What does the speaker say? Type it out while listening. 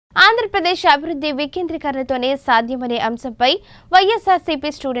ఆంధ్ర ప్రదేశ్ అభివృద్ధి వికేంద్రీకరణతోనే సాధ్యమనే అంశంపై YSRCP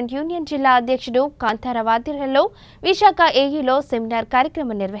student union జిల్లా అధ్యక్షుడు కాంతారావు ఆధ్వర్యంలో విశాఖ ఏఈలో సెమినార్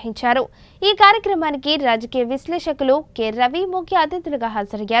కార్యక్రమం నిర్వహించారు. ఈ కార్యక్రమానికి రాజకీయ విశ్లేషకులు కె రవి ముఖ్య అతిథులుగా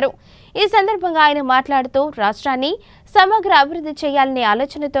హాజరయ్యారు. ఈ సందర్భంగా ఆయన మాట్లాడుతూ రాష్ట్రాన్ని సమగ్ర అభివృద్ధి చేయాలనే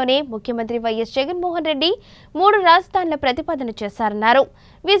ఆలోచనతోనే ముఖ్యమంత్రి వైఎస్ జగన్మోహన్ రెడ్డి 3 రాజధానుల ప్రతిపాదన చేశారన్నారు.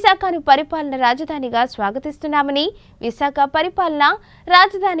 విశాఖను పరిపాలన రాజధానిగా స్వాగతిస్తున్నామని, విశాఖ పరిపాలన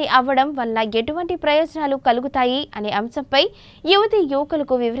రాజధాని అవ్వడం వల్ల ఎటువంటి ప్రయోజనాలు కలుగుతాయి అనే అంశంపై యువతీ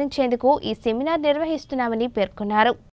యువకులకు వివరించేందుకు ఈ సెమినార్ నిర్వహిస్తున్నామని పేర్కొన్నారు.